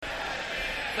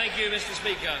Thank you, Mr.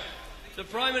 Speaker. The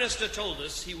Prime Minister told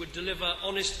us he would deliver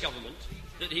honest government,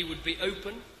 that he would be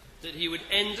open, that he would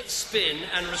end spin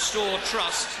and restore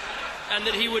trust, and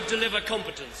that he would deliver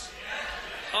competence.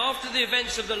 After the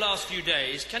events of the last few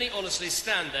days, can he honestly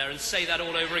stand there and say that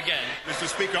all over again? Mr.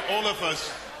 Speaker, all of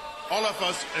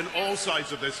us in all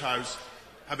sides of this House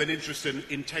have an interest in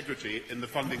integrity in the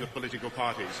funding of political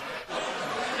parties.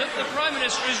 The Prime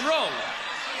Minister is wrong.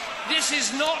 This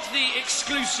is not the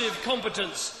exclusive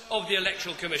competence of the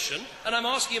Electoral Commission, and I'm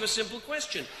asking him a simple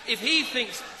question. If he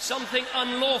thinks something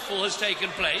unlawful has taken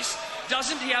place,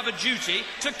 doesn't he have a duty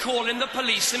to call in the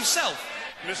police himself?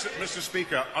 Mr.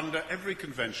 Speaker, under every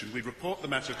convention, we report the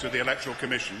matter to the Electoral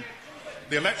Commission.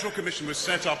 The Electoral Commission was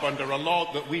set up under a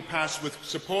law that we passed with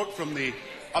support from the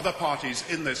other parties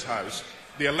in this House.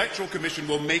 The Electoral Commission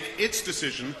will make its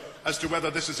decision as to whether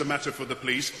this is a matter for the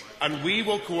police, and we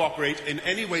will cooperate in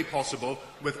any way possible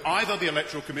with either the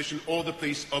Electoral Commission or the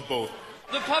police or both.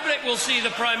 The public will see the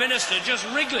Prime Minister just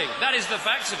wriggling. That is the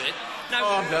facts of it.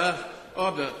 Now,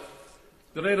 Order.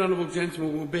 The right honourable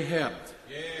gentleman will be heard.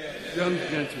 Young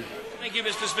gentleman. Thank you,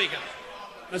 Mr. Speaker.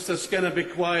 Mr. Skinner, be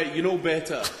quiet. You know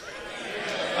better.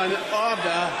 And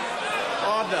order.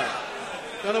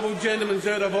 The honourable gentleman's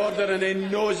out of order and he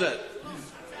knows it.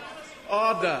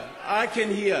 Order. I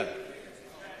can hear.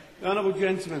 The honourable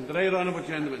gentleman, the right honourable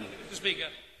gentleman. Mr. Speaker.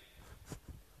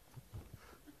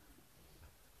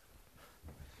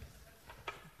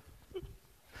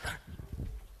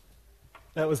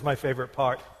 That was my favorite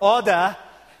part. Order.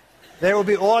 There will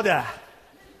be order.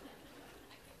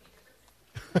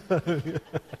 Do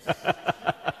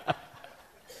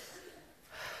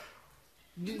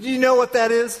you know what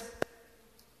that is?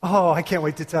 Oh, I can't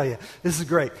wait to tell you. This is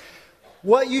great.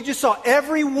 What you just saw,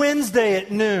 every Wednesday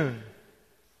at noon,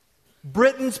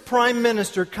 Britain's Prime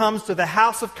Minister comes to the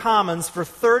House of Commons for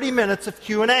 30 minutes of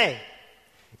Q&A.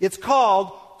 It's called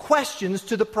Questions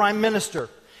to the Prime Minister.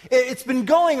 It's been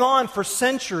going on for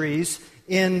centuries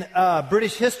in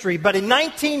British history, but in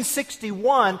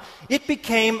 1961, it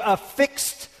became a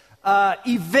fixed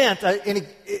event,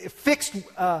 fixed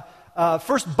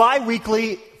first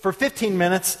bi-weekly for 15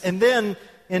 minutes, and then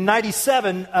in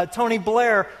 97, Tony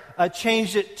Blair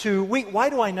changed it to week. Why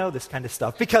do I know this kind of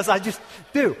stuff? Because I just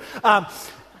do.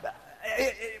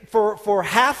 For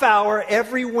half hour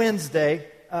every Wednesday,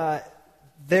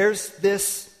 there's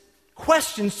this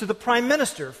questions to the Prime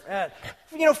Minister,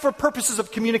 for purposes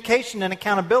of communication and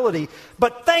accountability.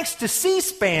 But thanks to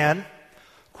C-SPAN,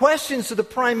 questions to the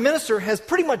Prime Minister has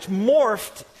pretty much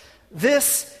morphed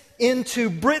this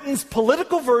into Britain's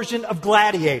political version of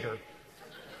Gladiator.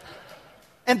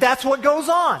 And that's what goes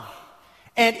on.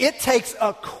 And it takes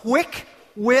a quick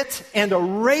wit and a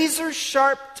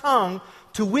razor-sharp tongue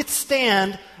to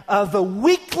withstand the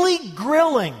weekly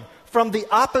grilling from the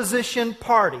opposition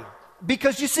party.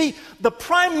 Because, you see, the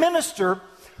Prime Minister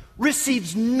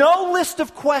receives no list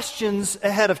of questions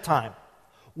ahead of time.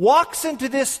 Walks into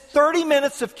this 30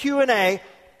 minutes of Q&A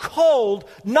cold,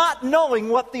 not knowing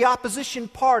what the opposition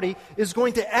party is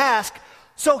going to ask.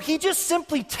 So he just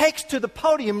simply takes to the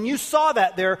podium. You saw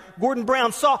that there. Gordon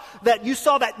Brown saw that. You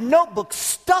saw that notebook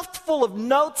stuffed full of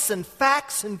notes and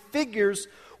facts and figures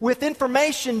with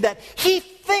information that he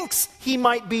thinks he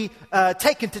might be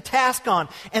taken to task on.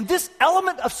 And this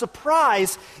element of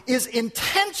surprise is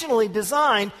intentionally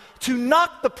designed to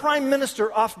knock the Prime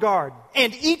Minister off guard.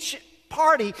 And each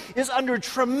party is under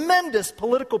tremendous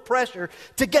political pressure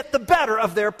to get the better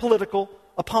of their political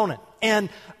opponent. And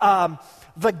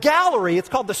the gallery, it's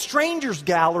called the Strangers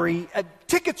Gallery.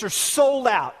 Tickets are sold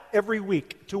out every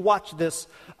week to watch this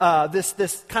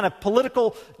this kind of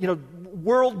political,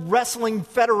 World Wrestling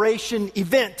Federation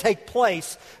event take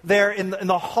place there in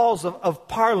the halls of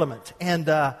Parliament. And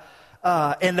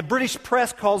the British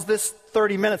press calls this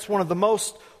 30 minutes one of the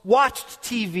most watched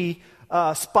TV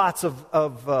spots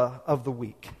of the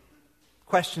week.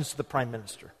 Questions to the Prime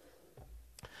Minister.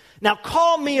 Now,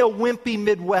 call me a wimpy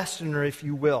Midwesterner, if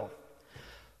you will.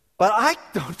 But I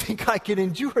don't think I can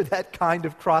endure that kind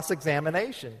of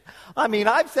cross-examination. I mean,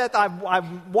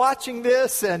 I'm watching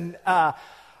this, and,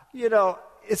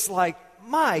 it's like,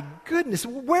 my goodness,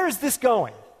 where is this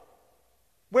going?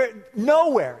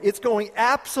 Nowhere. It's going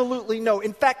absolutely nowhere.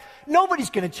 In fact, nobody's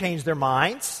going to change their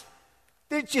minds.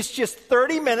 It's just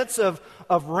 30 minutes of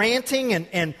ranting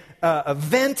and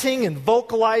venting and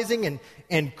vocalizing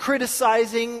and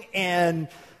criticizing, and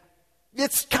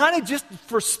it's kind of just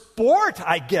for sport,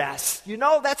 I guess.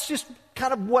 That's just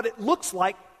kind of what it looks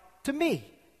like to me.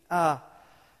 But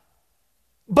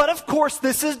of course,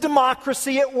 this is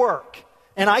democracy at work,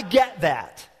 and I get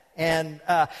that. And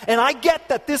I get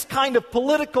that this kind of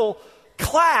political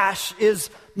clash is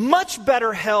much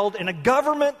better held in a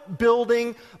government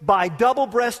building by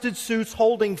double-breasted suits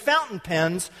holding fountain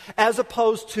pens as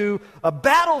opposed to a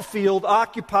battlefield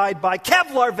occupied by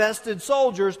Kevlar-vested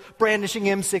soldiers brandishing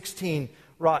M16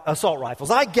 assault rifles.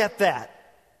 I get that.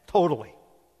 Totally.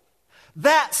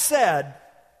 That said,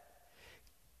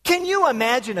 can you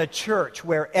imagine a church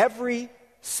where every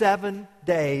 7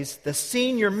 days the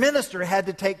senior minister had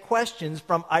to take questions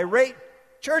from irate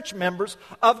church members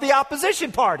of the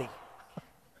opposition party?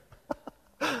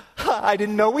 I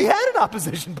didn't know we had an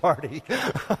opposition party.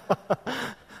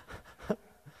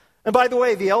 And by the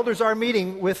way, the elders are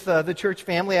meeting with the church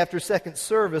family after second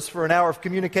service for an hour of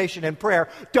communication and prayer.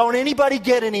 Don't anybody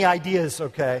get any ideas,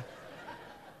 okay?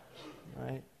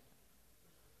 Right?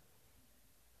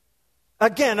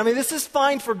 Again, I mean, this is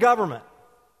fine for government,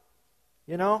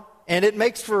 you know, and it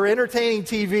makes for entertaining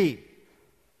TV.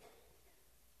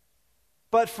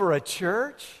 But for a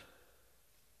church?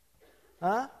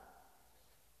 Huh?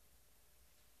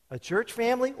 A church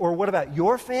family? Or what about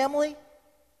your family?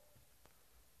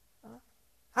 Huh?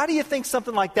 How do you think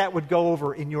something like that would go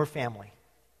over in your family?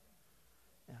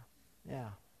 Yeah.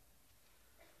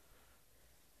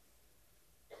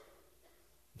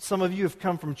 Some of you have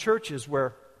come from churches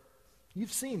where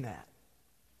you've seen that,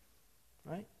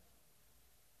 right?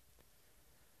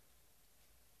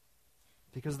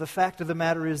 Because the fact of the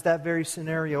matter is that very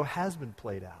scenario has been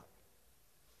played out.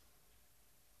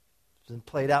 It's been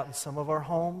played out in some of our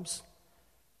homes,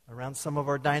 around some of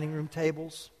our dining room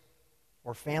tables,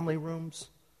 or family rooms,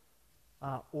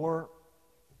 or,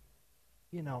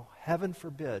 you know, heaven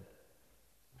forbid,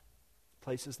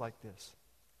 places like this.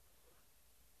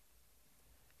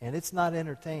 And it's not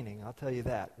entertaining, I'll tell you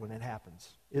that, when it happens.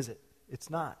 Is it? It's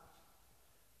not.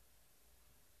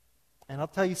 And I'll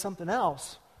tell you something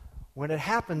else. When it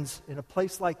happens in a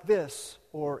place like this,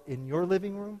 or in your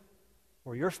living room,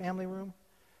 or your family room,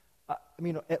 I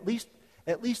mean, at least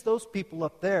those people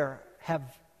up there have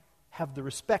the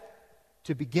respect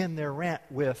to begin their rant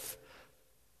with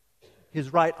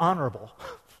His Right Honorable.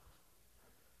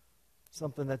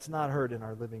 Something that's not heard in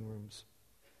our living rooms,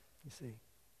 you see.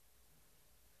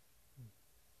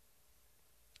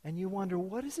 And you wonder,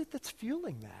 what is it that's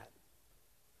fueling that?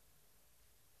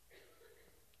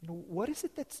 You know, what's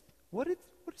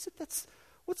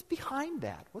behind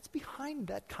that? What's behind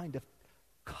that kind of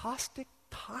caustic,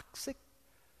 toxic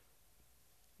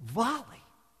volley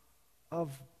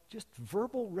of just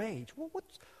verbal rage? Well,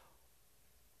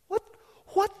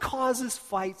 what causes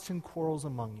fights and quarrels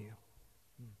among you?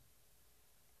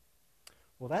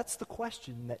 Well, that's the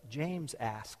question that James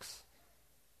asks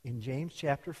in James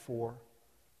chapter 4,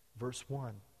 verse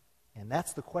 1. And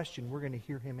that's the question we're going to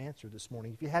hear him answer this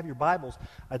morning. If you have your Bibles,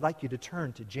 I'd like you to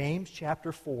turn to James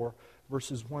chapter 4,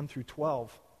 verses 1 through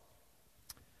 12.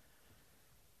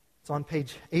 It's on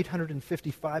page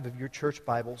 855 of your church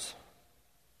Bibles.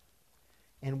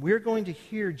 And we're going to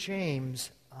hear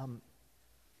James,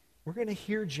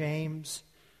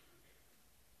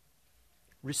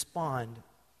 respond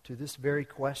to this very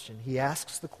question. He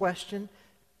asks the question,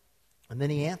 and then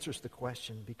he answers the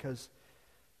question, because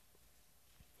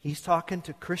he's talking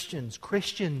to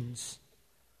Christians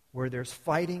where there's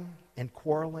fighting and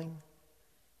quarreling.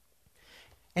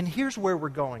 And here's where we're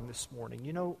going this morning.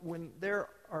 You know, when there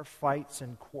are fights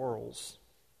and quarrels,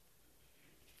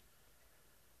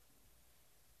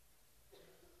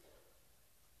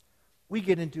 we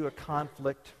get into a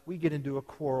conflict, we get into a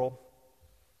quarrel,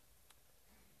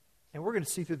 and we're going to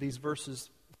see through these verses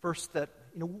first that,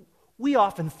 you know, we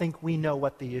often think we know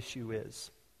what the issue is.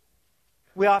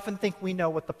 We often think we know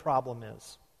what the problem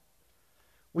is.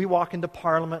 We walk into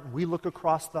Parliament and we look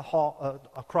across the hall,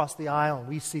 across the aisle, and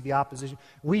we see the opposition.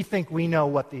 We think we know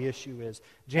what the issue is.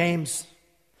 James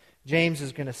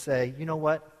is going to say, you know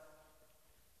what?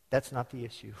 That's not the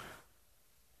issue.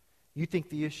 You think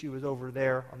the issue is over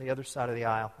there on the other side of the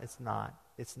aisle. It's not.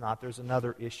 It's not. There's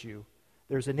another issue.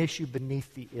 There's an issue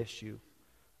beneath the issue.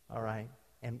 All right?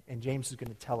 And James is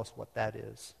going to tell us what that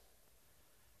is.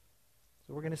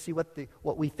 So we're going to see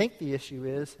what we think the issue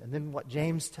is, and then what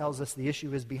James tells us the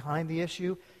issue is behind the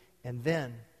issue, and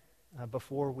then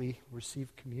before we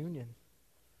receive communion,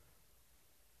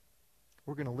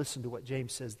 we're going to listen to what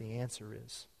James says the answer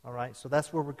is. All right? So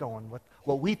that's where we're going.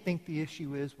 What we think the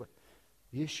issue is, what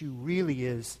the issue really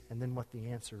is, and then what the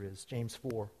answer is. James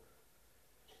 4.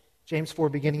 James 4,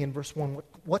 beginning in verse 1.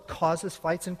 What causes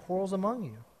fights and quarrels among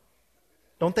you?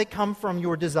 Don't they come from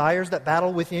your desires that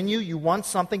battle within you? You want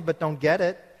something but don't get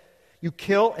it. You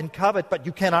kill and covet, but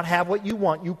you cannot have what you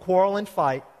want. You quarrel and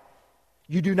fight.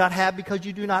 You do not have because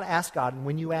you do not ask God. And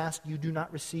when you ask, you do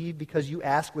not receive because you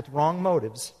ask with wrong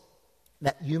motives,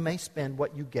 that you may spend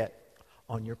what you get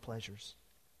on your pleasures.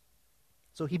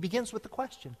 So he begins with the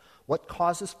question, what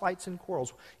causes fights and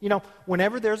quarrels? You know,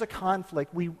 whenever there's a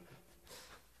conflict,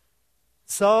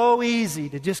 so easy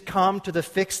to just come to the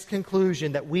fixed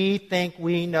conclusion that we think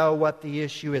we know what the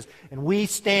issue is. And we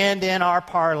stand in our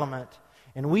parliament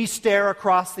and we stare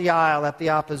across the aisle at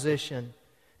the opposition.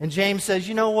 And James says,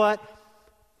 you know what?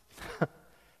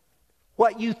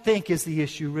 What you think is the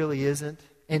issue really isn't.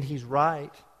 And he's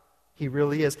right. He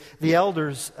really is. The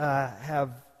elders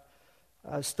have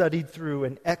studied through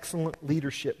an excellent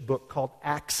leadership book called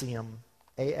Axiom,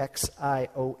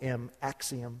 A-X-I-O-M,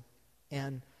 Axiom.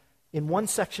 And in one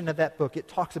section of that book, it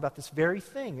talks about this very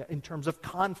thing in terms of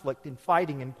conflict and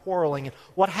fighting and quarreling and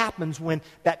what happens when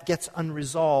that gets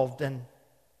unresolved. And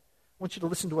I want you to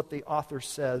listen to what the author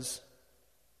says.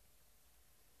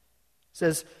 It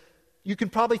says, you can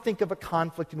probably think of a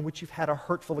conflict in which you've had a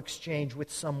hurtful exchange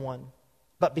with someone.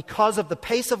 But because of the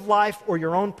pace of life or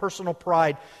your own personal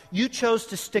pride, you chose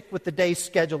to stick with the day's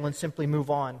schedule and simply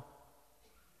move on.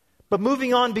 But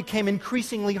moving on became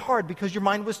increasingly hard because your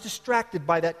mind was distracted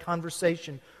by that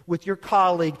conversation with your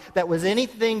colleague that was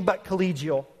anything but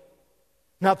collegial.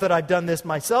 Not that I've done this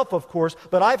myself, of course,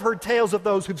 but I've heard tales of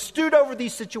those who've stewed over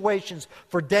these situations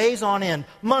for days on end,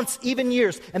 months, even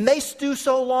years. And they stew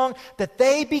so long that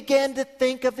they begin to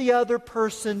think of the other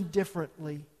person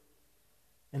differently.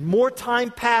 And more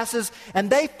time passes, and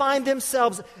they find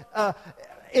themselves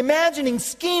imagining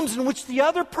schemes in which the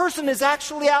other person is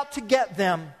actually out to get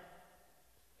them,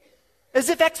 as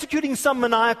if executing some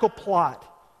maniacal plot.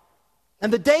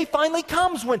 And the day finally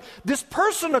comes when this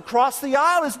person across the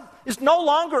aisle is no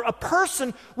longer a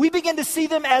person. We begin to see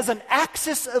them as an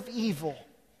axis of evil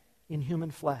in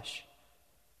human flesh.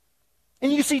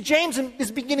 And you see, James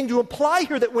is beginning to imply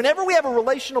here that whenever we have a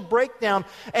relational breakdown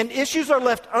and issues are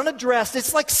left unaddressed,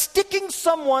 it's like sticking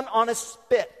someone on a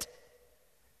spit.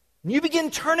 And you begin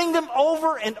turning them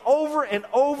over and over and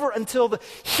over until the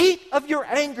heat of your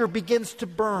anger begins to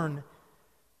burn.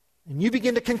 And you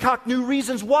begin to concoct new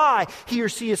reasons why he or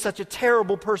she is such a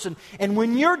terrible person. And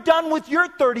when you're done with your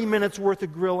 30 minutes worth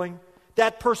of grilling,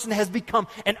 that person has become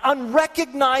an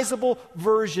unrecognizable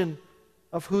version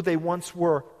of who they once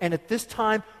were. And at this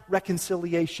time,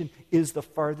 reconciliation is the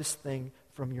farthest thing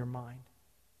from your mind.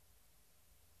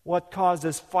 What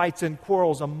causes fights and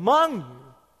quarrels among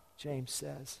you, James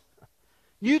says.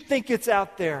 You think it's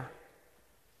out there.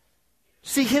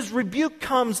 See, his rebuke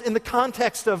comes in the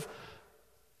context of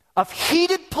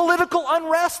heated political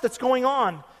unrest that's going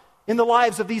on in the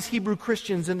lives of these Hebrew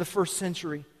Christians in the first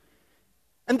century.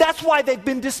 And that's why they've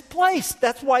been displaced.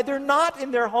 That's why they're not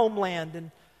in their homeland.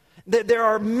 And there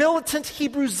are militant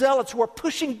Hebrew zealots who are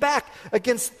pushing back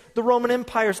against the Roman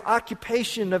Empire's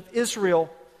occupation of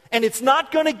Israel. And it's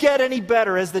not going to get any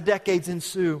better as the decades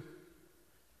ensue.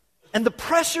 And the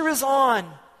pressure is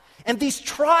on. And these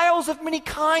trials of many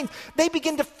kinds, they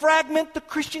begin to fragment the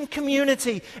Christian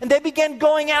community. And they begin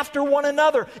going after one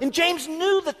another. And James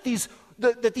knew that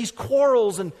these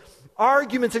quarrels and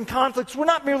arguments and conflicts were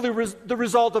not merely the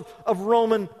result of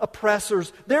Roman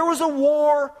oppressors. There was a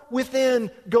war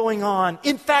within going on.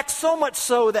 In fact, so much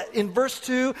so that in verse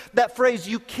 2, that phrase,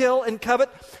 you kill and covet,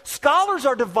 scholars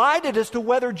are divided as to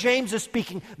whether James is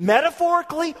speaking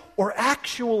metaphorically or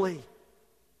actually.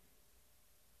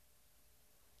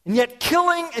 And yet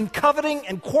killing and coveting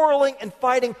and quarreling and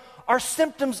fighting are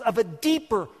symptoms of a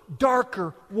deeper,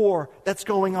 darker war that's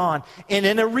going on. And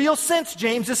in a real sense,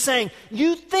 James is saying,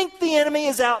 you think the enemy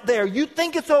is out there. You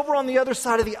think it's over on the other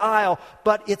side of the aisle,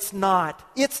 but it's not.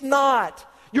 It's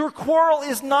not. Your quarrel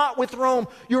is not with Rome.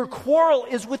 Your quarrel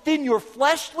is within your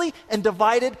fleshly and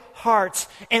divided hearts.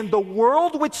 And the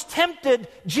world which tempted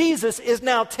Jesus is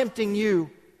now tempting you.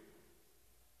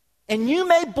 And you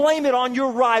may blame it on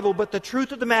your rival, but the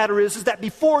truth of the matter is that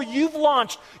before you've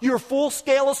launched your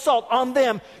full-scale assault on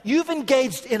them, you've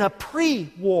engaged in a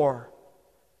pre-war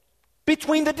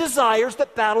between the desires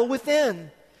that battle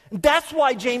within. That's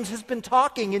why James has been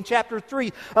talking in chapter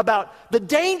 3 about the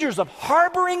dangers of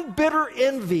harboring bitter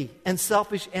envy and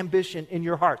selfish ambition in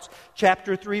your hearts.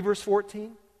 Chapter 3, verse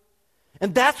 14.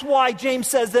 And that's why James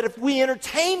says that if we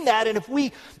entertain that and if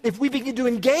we begin to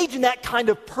engage in that kind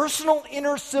of personal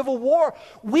inner civil war,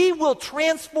 we will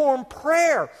transform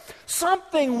prayer,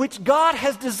 something which God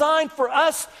has designed for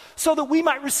us so that we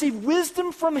might receive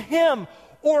wisdom from Him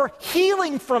or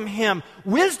healing from Him.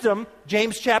 Wisdom,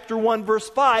 James chapter 1 verse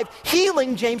 5.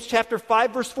 Healing, James chapter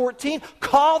 5 verse 14.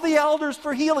 Call the elders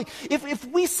for healing. If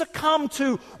we succumb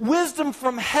to wisdom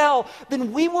from hell,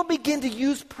 then we will begin to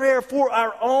use prayer for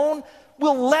our own.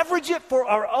 We'll leverage it for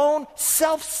our own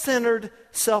self-centered,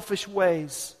 selfish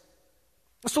ways.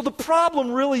 So the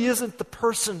problem really isn't the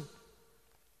person.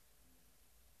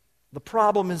 The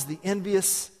problem is the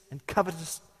envious and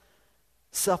covetous,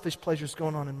 selfish pleasures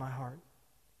going on in my heart.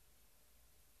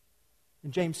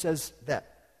 And James says that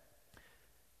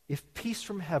if peace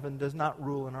from heaven does not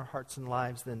rule in our hearts and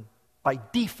lives, then by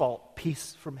default,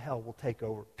 peace from hell will take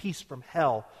over. Peace from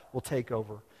hell will take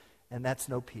over, and that's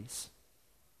no peace.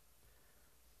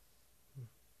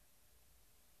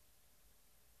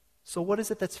 So what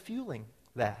is it that's fueling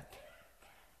that?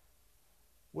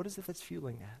 What is it that's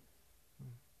fueling that?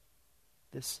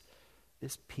 This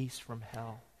peace from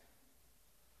hell.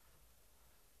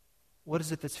 What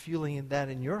is it that's fueling that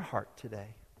in your heart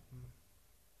today?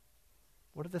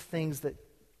 What are the things that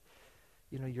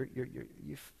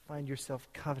you find yourself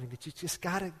coveting that you just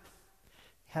got to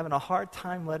having a hard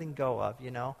time letting go of?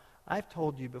 I've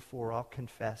told you before. I'll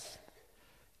confess.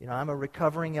 I'm a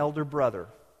recovering elder brother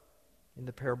in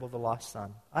the parable of the lost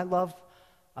son. I love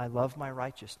my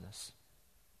righteousness.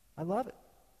 I love it.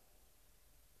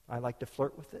 I like to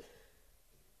flirt with it.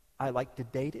 I like to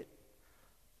date it.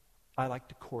 I like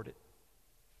to court it.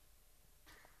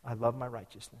 I love my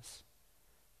righteousness.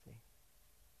 See?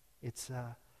 It's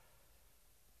a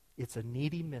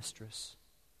needy mistress.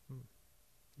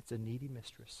 It's a needy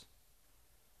mistress.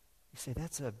 You say,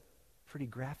 that's a pretty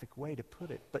graphic way to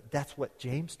put it, but that's what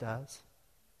James does.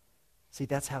 See,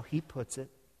 that's how he puts it.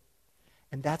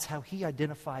 And that's how he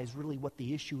identifies really what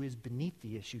the issue is beneath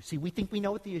the issue. See, we think we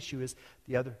know what the issue is,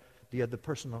 the other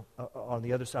person on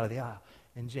the other side of the aisle.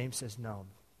 And James says, no,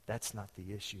 that's not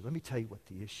the issue. Let me tell you what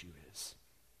the issue is.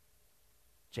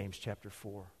 James chapter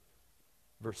 4,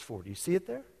 verse 4. Do you see it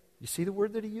there? You see the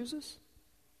word that he uses?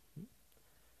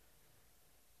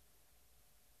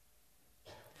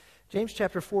 James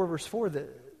chapter 4, verse 4,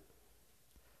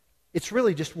 it's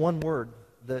really just one word.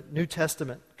 The New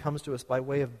Testament comes to us by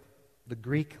way of the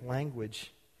Greek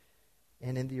language.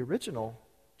 And in the original,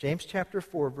 James chapter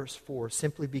 4, verse 4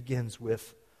 simply begins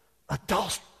with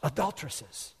adulteresses.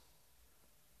 Adulteresses.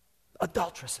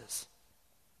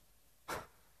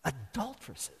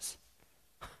 Adulteresses.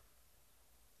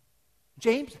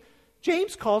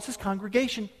 James calls his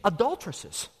congregation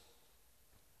adulteresses.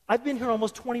 I've been here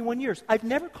almost 21 years. I've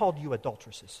never called you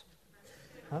adulteresses.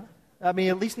 Huh? I mean,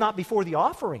 at least not before the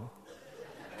offering.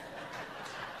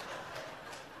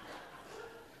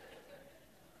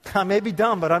 I may be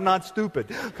dumb, but I'm not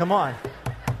stupid. Come on.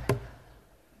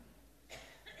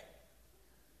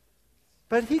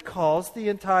 But he calls the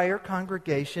entire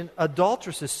congregation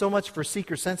adulteresses. So much for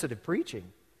seeker-sensitive preaching.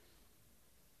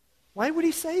 Why would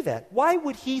he say that? Why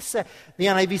would he say... The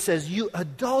NIV says, you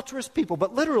adulterous people.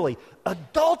 But literally,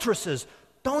 adulteresses.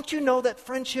 Don't you know that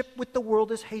friendship with the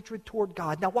world is hatred toward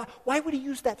God? Now, why would he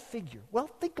use that figure? Well,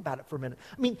 think about it for a minute.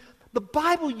 I mean, the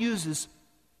Bible uses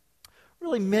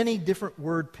really many different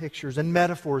word pictures and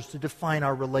metaphors to define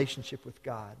our relationship with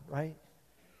God, right?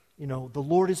 The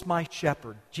Lord is my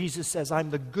shepherd. Jesus says, I'm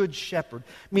the good shepherd,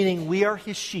 meaning we are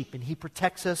his sheep, and he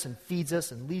protects us and feeds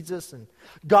us and leads us. And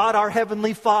God, our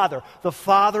heavenly Father, the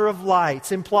Father of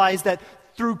lights, implies that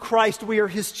through Christ we are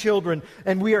his children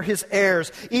and we are his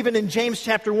heirs. Even in James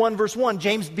chapter 1, verse 1,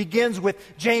 James begins with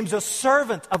James, a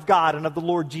servant of God and of the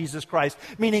Lord Jesus Christ,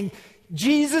 meaning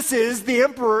Jesus is the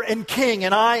emperor and king,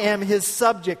 and I am his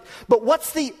subject. But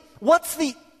what's the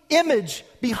image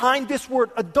behind this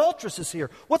word adulteresses here?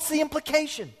 What's the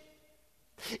implication?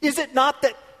 Is it not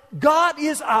that God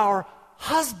is our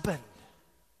husband?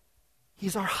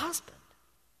 He's our husband.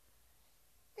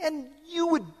 And you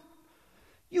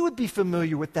would be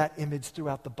familiar with that image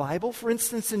throughout the Bible. For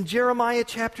instance, in Jeremiah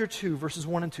chapter 2, verses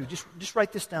 1 and 2. Just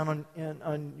write this down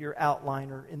on your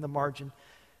outline or in the margin.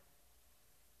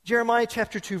 Jeremiah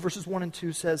chapter 2, verses 1 and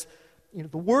 2 says,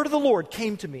 the word of the Lord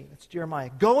came to me. That's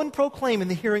Jeremiah. Go and proclaim in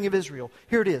the hearing of Israel.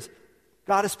 Here it is.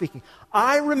 God is speaking.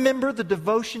 I remember the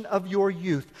devotion of your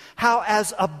youth, how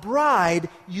as a bride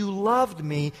you loved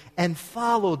me and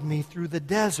followed me through the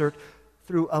desert,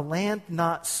 through a land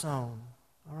not sown.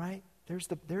 All right? There's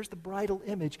the bridal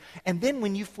image. And then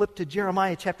when you flip to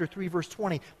Jeremiah chapter 3, verse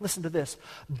 20, listen to this.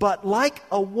 But like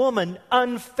a woman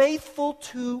unfaithful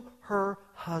to her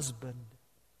husband,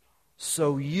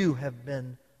 so you have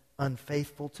been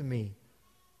unfaithful to me,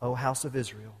 O house of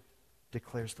Israel,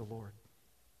 declares the Lord.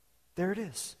 There it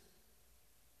is.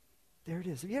 There it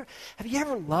is. Have you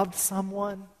ever loved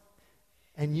someone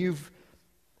and you've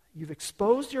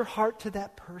exposed your heart to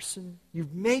that person?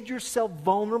 You've made yourself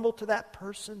vulnerable to that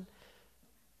person?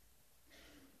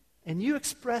 And you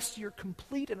expressed your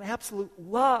complete and absolute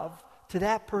love to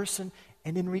that person,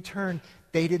 and in return,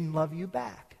 they didn't love you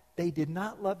back. They did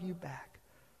not love you back.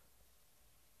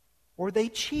 Or they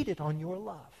cheated on your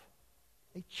love.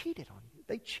 They cheated on you.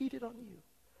 They cheated on you.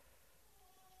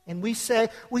 And we say,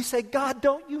 God,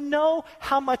 don't you know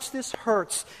how much this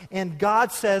hurts? And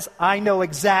God says, I know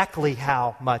exactly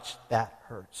how much that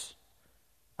hurts.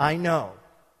 I know.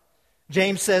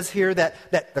 James says here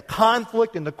that the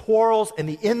conflict and the quarrels and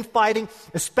the infighting,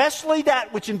 especially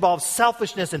that which involves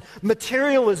selfishness and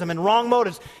materialism and wrong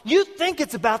motives, you think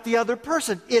it's about the other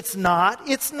person. It's not.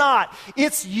 It's not.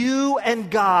 It's you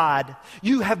and God.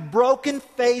 You have broken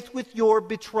faith with your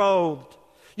betrothed.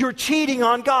 You're cheating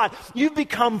on God. You've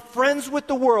become friends with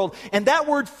the world. And that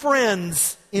word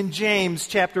friends in James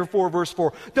chapter 4, verse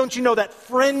 4, don't you know that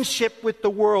friendship with the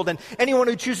world and anyone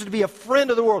who chooses to be a friend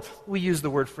of the world, we use the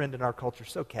word friend in our culture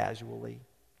so casually.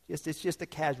 It's just a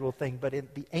casual thing. But in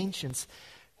the ancients,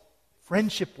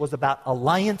 friendship was about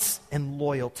alliance and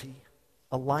loyalty.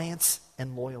 Alliance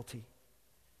and loyalty.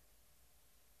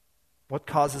 What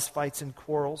causes fights and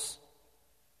quarrels?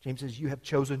 James says, you have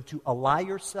chosen to ally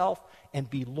yourself and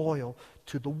be loyal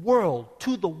to the world.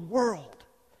 To the world.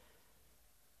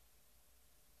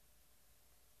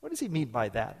 What does he mean by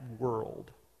that,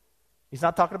 world? He's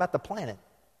not talking about the planet.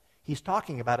 He's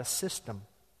talking about a system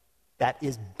that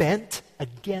is bent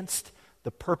against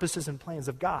the purposes and plans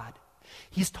of God.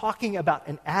 He's talking about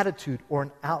an attitude or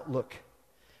an outlook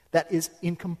that is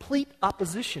in complete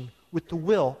opposition with the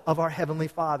will of our Heavenly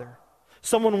Father.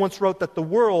 Someone once wrote that the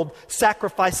world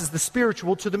sacrifices the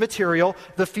spiritual to the material,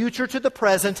 the future to the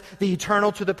present, the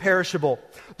eternal to the perishable.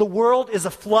 The world is a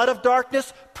flood of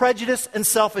darkness, prejudice, and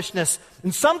selfishness.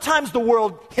 And sometimes the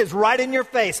world is right in your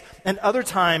face, and other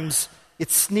times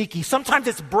it's sneaky. Sometimes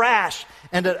it's brash,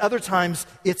 and at other times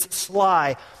it's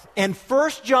sly. And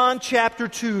 1 John chapter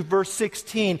 2, verse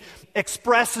 16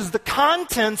 expresses the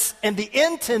contents and the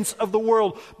intents of the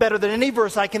world better than any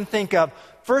verse I can think of.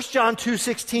 1 John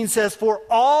 2:16 says, for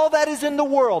all that is in the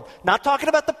world, not talking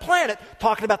about the planet,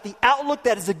 talking about the outlook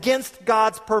that is against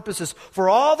God's purposes. For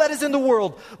all that is in the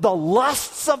world, the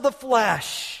lusts of the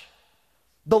flesh,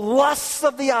 the lusts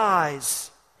of the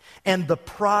eyes, and the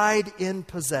pride in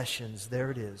possessions. There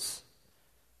it is.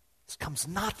 This comes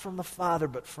not from the Father,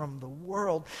 but from the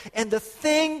world. And the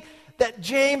thing that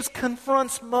James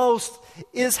confronts most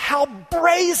is how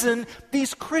brazen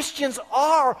these Christians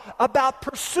are about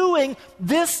pursuing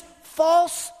this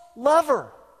false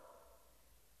lover.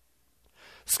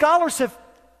 Scholars have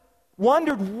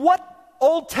wondered what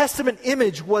Old Testament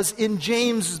image was in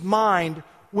James' mind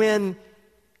when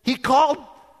he called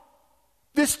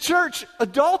this church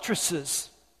adulteresses.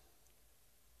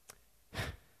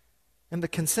 And the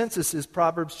consensus is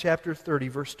Proverbs chapter 30,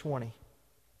 verse 20.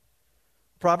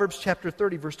 Proverbs chapter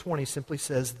 30, verse 20 simply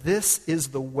says, this is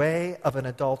the way of an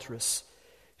adulteress.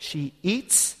 She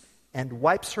eats and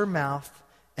wipes her mouth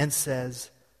and says,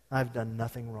 I've done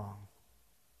nothing wrong.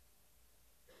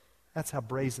 That's how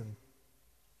brazen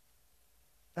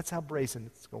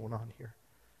it's going on here.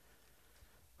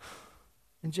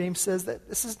 And James says that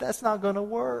that's not going to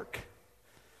work.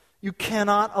 You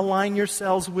cannot align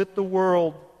yourselves with the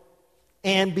world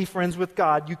and be friends with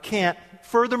God. You can't.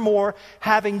 Furthermore,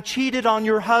 having cheated on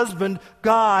your husband,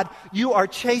 God, you are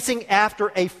chasing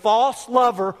after a false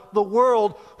lover, the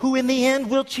world, who in the end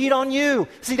will cheat on you.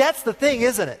 See, that's the thing,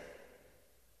 isn't it?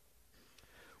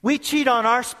 We cheat on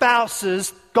our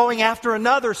spouses going after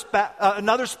another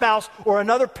spouse or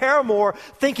another paramour,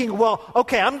 thinking, well,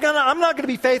 okay, I'm not going to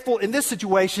be faithful in this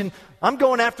situation. I'm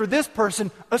going after this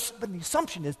person. But the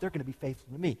assumption is they're going to be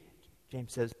faithful to me.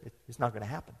 James says it's not going to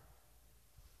happen.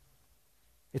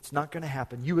 It's not going to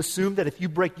happen. You assume that if you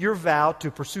break your vow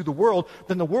to pursue the world,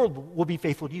 then the world will be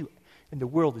faithful to you. And the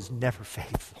world is never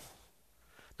faithful.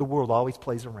 The world always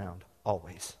plays around.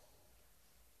 Always.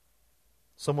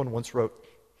 Someone once wrote,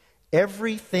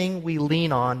 everything we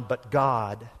lean on but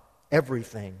God,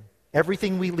 everything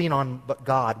we lean on but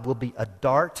God will be a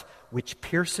dart which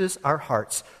pierces our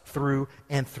hearts through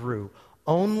and through.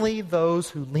 Only those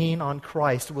who lean on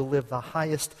Christ will live the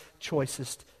highest,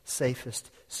 choicest,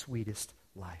 safest, sweetest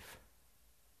life.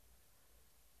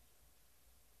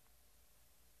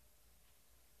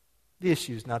 The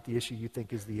issue is not the issue you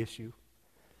think is the issue.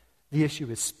 The issue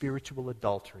is spiritual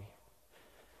adultery.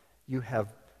 You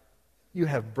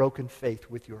have broken faith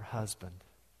with your husband,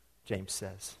 James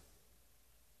says.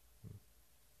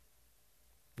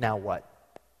 Now what?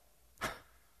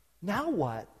 Now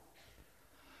what?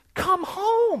 Come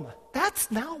home. That's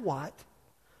now what?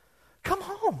 Come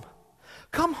home.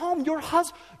 Come home.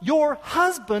 Your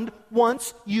husband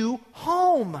wants you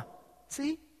home.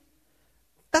 See?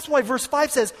 That's why verse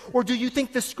 5 says, or do you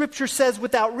think the scripture says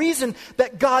without reason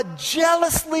that God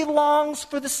jealously longs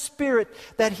for the Spirit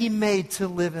that He made to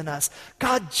live in us?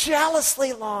 God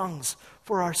jealously longs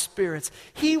for our spirits.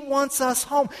 He wants us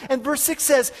home. And verse 6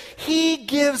 says, He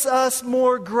gives us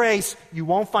more grace. You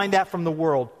won't find that from the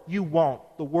world. You won't.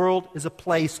 The world is a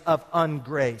place of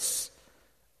ungrace.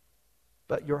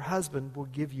 But your husband will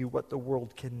give you what the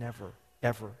world can never,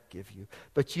 ever give you.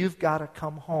 But you've got to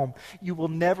come home. You will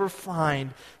never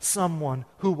find someone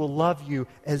who will love you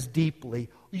as deeply.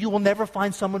 You will never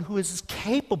find someone who is as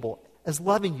capable as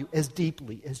loving you as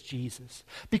deeply as Jesus.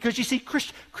 Because you see,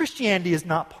 Christianity is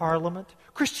not parliament.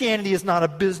 Christianity is not a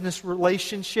business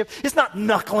relationship. It's not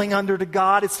knuckling under to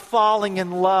God. It's falling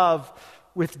in love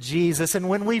with Jesus. And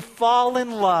when we fall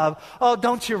in love, oh,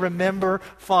 don't you remember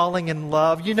falling in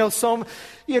love? You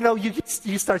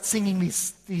start singing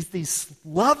these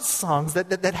love songs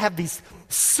that have these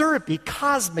syrupy,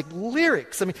 cosmic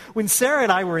lyrics. I mean, when Sarah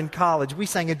and I were in college, we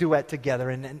sang a duet together,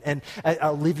 and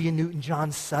Olivia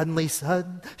Newton-John, suddenly,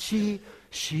 she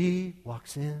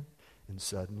walks in, and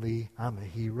suddenly I'm a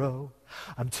hero.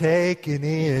 I'm taken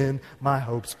in, my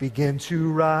hopes begin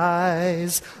to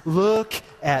rise. Look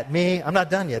at me. I'm not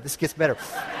done yet. This gets better.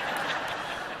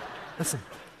 Listen.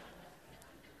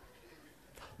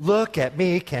 Look at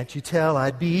me, can't you tell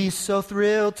I'd be so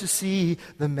thrilled to see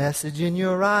the message in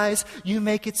your eyes? You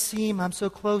make it seem I'm so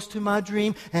close to my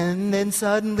dream, and then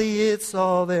suddenly it's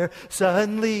all there.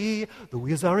 Suddenly the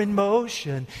wheels are in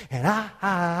motion, and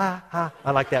I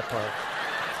like that part.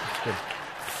 Good.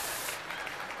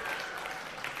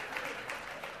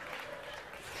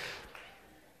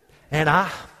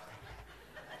 And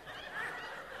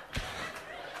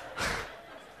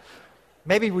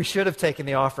maybe we should have taken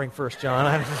the offering first, John.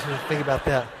 I just think about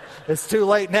that. It's too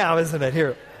late now, isn't it?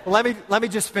 Here, well, let me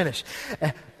just finish.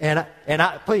 And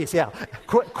please, yeah,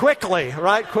 quickly,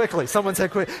 right? Quickly. Someone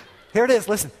said quick. Here it is.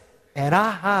 Listen. And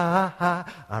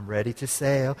I'm ready to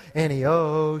sail any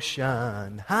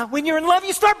ocean. When you're in love,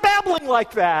 you start babbling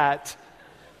like that.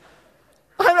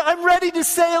 I'm ready to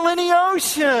sail any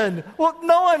ocean. Well,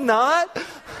 no, I'm not.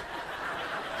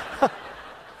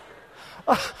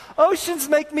 Oceans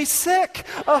make me sick.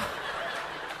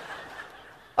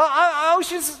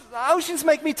 Oceans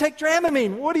make me take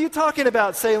Dramamine. What are you talking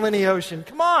about, sail any ocean?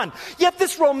 Come on. Yet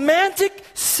this romantic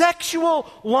sexual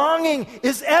longing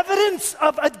is evidence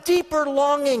of a deeper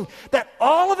longing that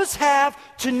all of us have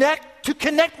to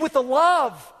connect with a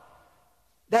love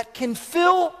that can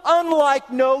fill unlike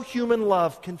no human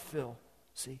love can fill.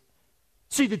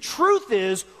 See, the truth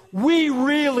is, we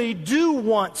really do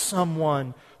want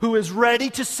someone who is ready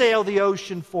to sail the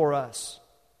ocean for us.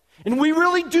 And we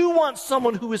really do want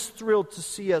someone who is thrilled to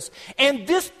see us. And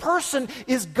this person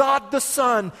is God the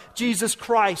Son, Jesus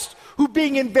Christ, who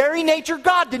being in very nature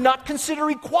God did not consider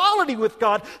equality with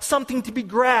God something to be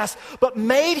grasped, but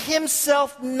made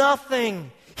himself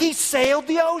nothing. He sailed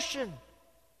the ocean.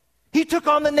 He took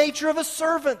on the nature of a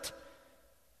servant.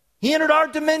 He entered our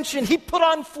dimension. He put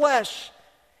on flesh.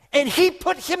 And he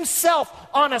put himself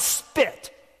on a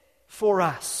spit for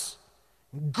us.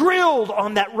 Grilled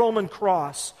on that Roman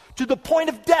cross to the point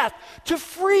of death to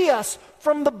free us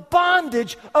from the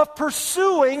bondage of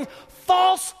pursuing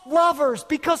false lovers,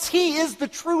 because he is the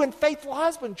true and faithful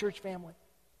husband, church family.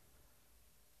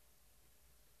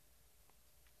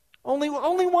 Only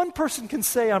one person can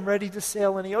say, I'm ready to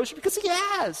sail any ocean, because he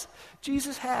has.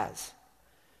 Jesus has.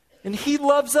 And he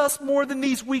loves us more than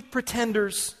these weak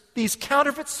pretenders, these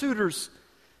counterfeit suitors,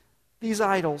 these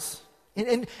idols.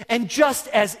 And just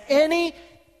as any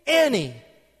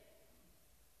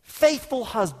faithful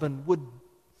husband would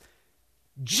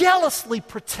jealously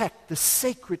protect the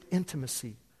sacred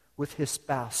intimacy with his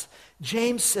spouse,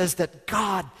 James says that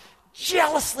God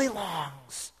jealously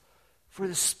longs for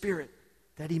the Spirit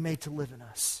that he made to live in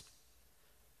us.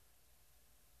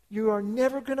 You are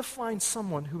never going to find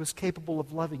someone who is capable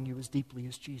of loving you as deeply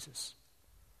as Jesus.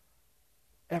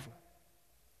 Ever.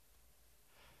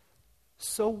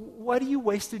 So what are you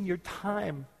wasting your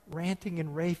time ranting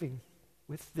and raving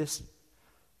with this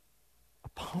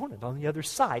opponent on the other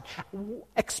side,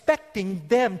 expecting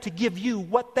them to give you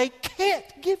what they can't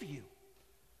give you?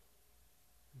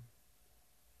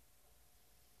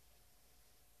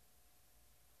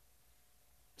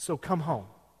 So come home,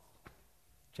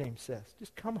 James says.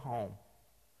 Just come home.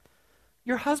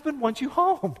 Your husband wants you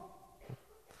home.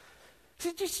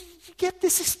 Did you get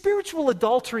this? Spiritual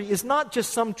adultery is not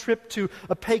just some trip to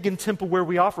a pagan temple where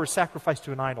we offer a sacrifice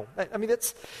to an idol. I mean,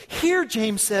 here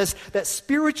James says that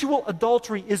spiritual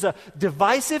adultery is a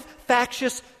divisive,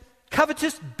 factious,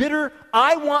 covetous, bitter,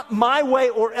 I want my way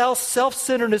or else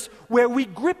self-centeredness, where we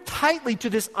grip tightly to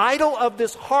this idol of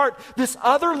this heart, this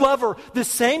other lover, this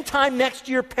same time next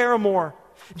year paramour.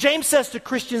 James says to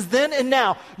Christians then and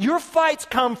now, your fights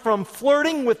come from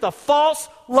flirting with a false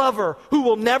lover who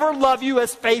will never love you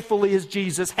as faithfully as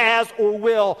Jesus has or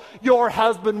will. Your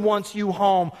husband wants you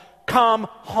home. Come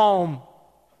home.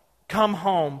 Come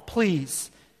home,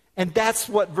 please. And that's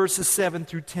what verses 7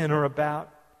 through 10 are about.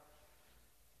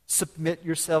 Submit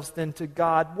yourselves then to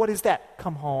God. What is that?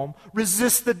 Come home.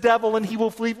 Resist the devil and he will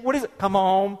flee. What is it? Come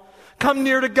home. Come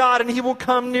near to God and he will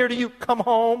come near to you. Come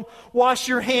home. Wash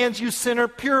your hands, you sinner.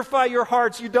 Purify your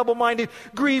hearts, you double-minded.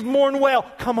 Grieve, mourn, wail.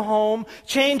 Come home.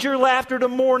 Change your laughter to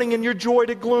mourning and your joy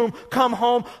to gloom. Come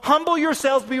home. Humble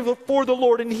yourselves before the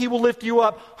Lord and he will lift you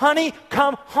up. Honey,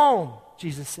 come home,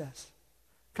 Jesus says.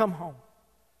 Come home.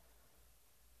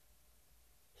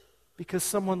 Because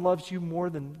someone loves you more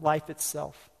than life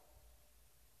itself.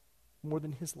 More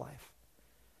than his life.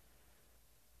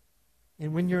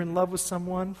 And when you're in love with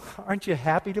someone, aren't you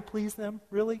happy to please them?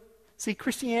 Really? See,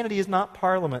 Christianity is not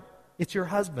Parliament. It's your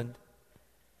husband.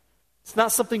 It's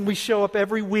not something we show up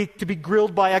every week to be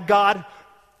grilled by a God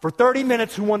for 30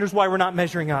 minutes who wonders why we're not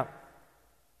measuring up.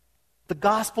 The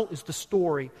gospel is the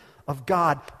story of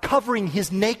God covering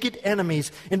his naked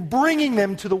enemies and bringing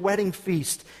them to the wedding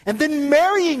feast and then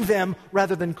marrying them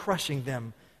rather than crushing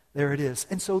them. There it is.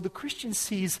 And so the Christian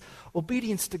sees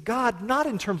obedience to God not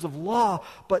in terms of law,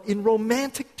 but in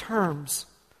romantic terms.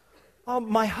 Oh,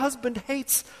 my husband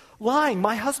hates lying.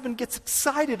 My husband gets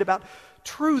excited about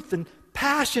truth and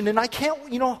passion, and I can't,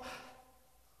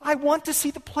 I want to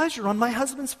see the pleasure on my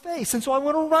husband's face, and so I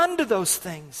want to run to those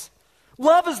things.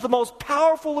 Love is the most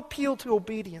powerful appeal to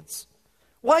obedience.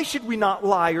 Why should we not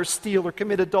lie or steal or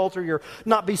commit adultery or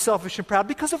not be selfish and proud?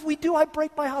 Because if we do, I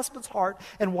break my husband's heart.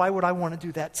 And why would I want to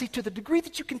do that? See, to the degree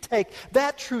that you can take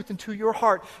that truth into your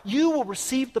heart, you will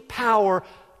receive the power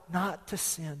not to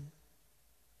sin.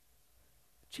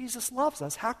 Jesus loves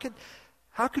us. How can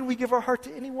we give our heart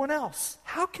to anyone else?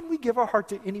 How can we give our heart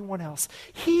to anyone else?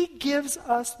 He gives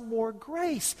us more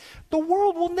grace. The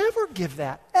world will never give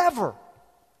that, ever,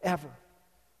 ever.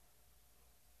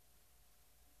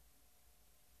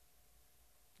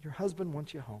 Your husband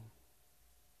wants you home.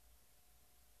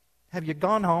 Have you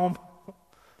gone home?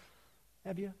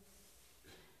 Have you?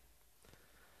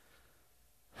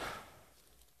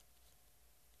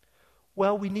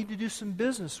 Well, we need to do some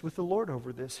business with the Lord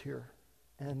over this here.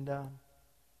 And,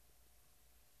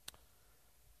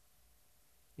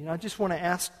 I just want to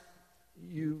ask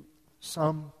you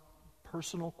some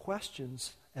personal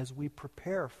questions as we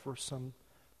prepare for some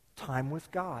time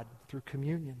with God through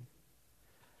communion.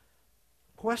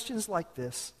 Questions like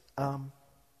this. Am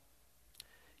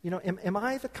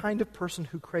I the kind of person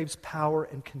who craves power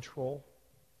and control?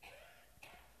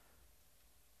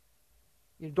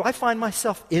 Do I find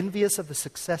myself envious of the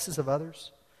successes of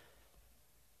others?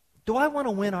 Do I want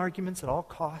to win arguments at all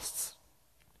costs?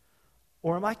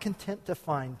 Or am I content to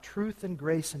find truth and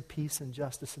grace and peace and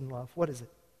justice and love? What is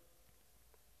it?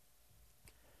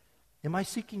 Am I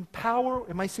seeking power?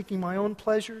 Am I seeking my own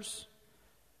pleasures?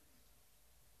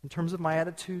 In terms of my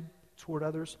attitude toward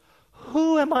others,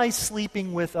 who am I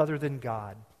sleeping with other than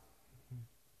God?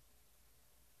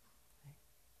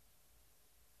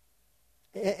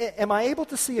 Am I able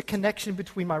to see a connection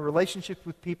between my relationship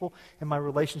with people and my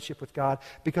relationship with God?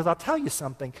 Because I'll tell you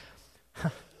something.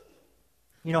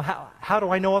 How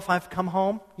do I know if I've come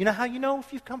home? You know how you know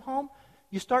if you've come home?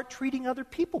 You start treating other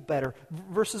people better.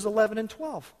 Verses 11 and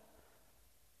 12.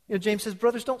 James says,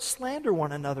 brothers, don't slander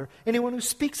one another. Anyone who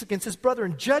speaks against his brother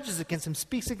and judges against him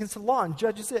speaks against the law and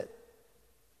judges it.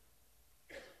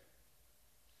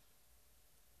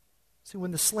 See,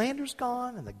 when the slander's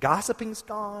gone and the gossiping's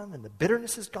gone and the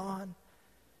bitterness is gone,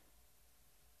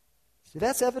 see,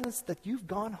 that's evidence that you've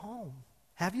gone home.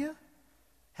 Have you?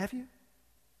 Have you?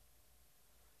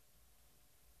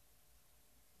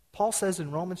 Paul says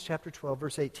in Romans chapter 12,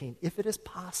 verse 18, if it is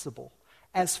possible,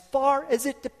 as far as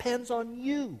it depends on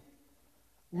you,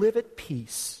 live at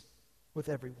peace with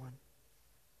everyone.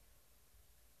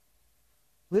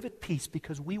 Live at peace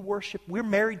because we're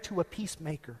married to a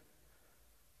peacemaker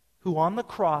who on the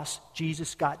cross,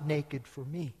 Jesus got naked for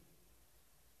me.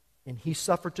 And he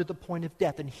suffered to the point of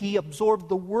death. And he absorbed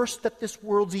the worst that this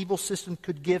world's evil system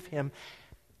could give him.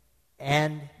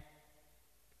 And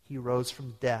he rose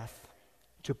from death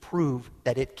to prove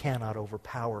that it cannot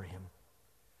overpower him.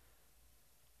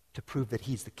 To prove that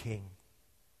he's the king,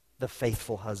 the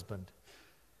faithful husband.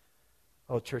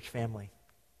 Oh, church family,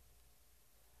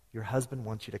 your husband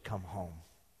wants you to come home.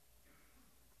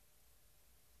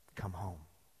 Come home.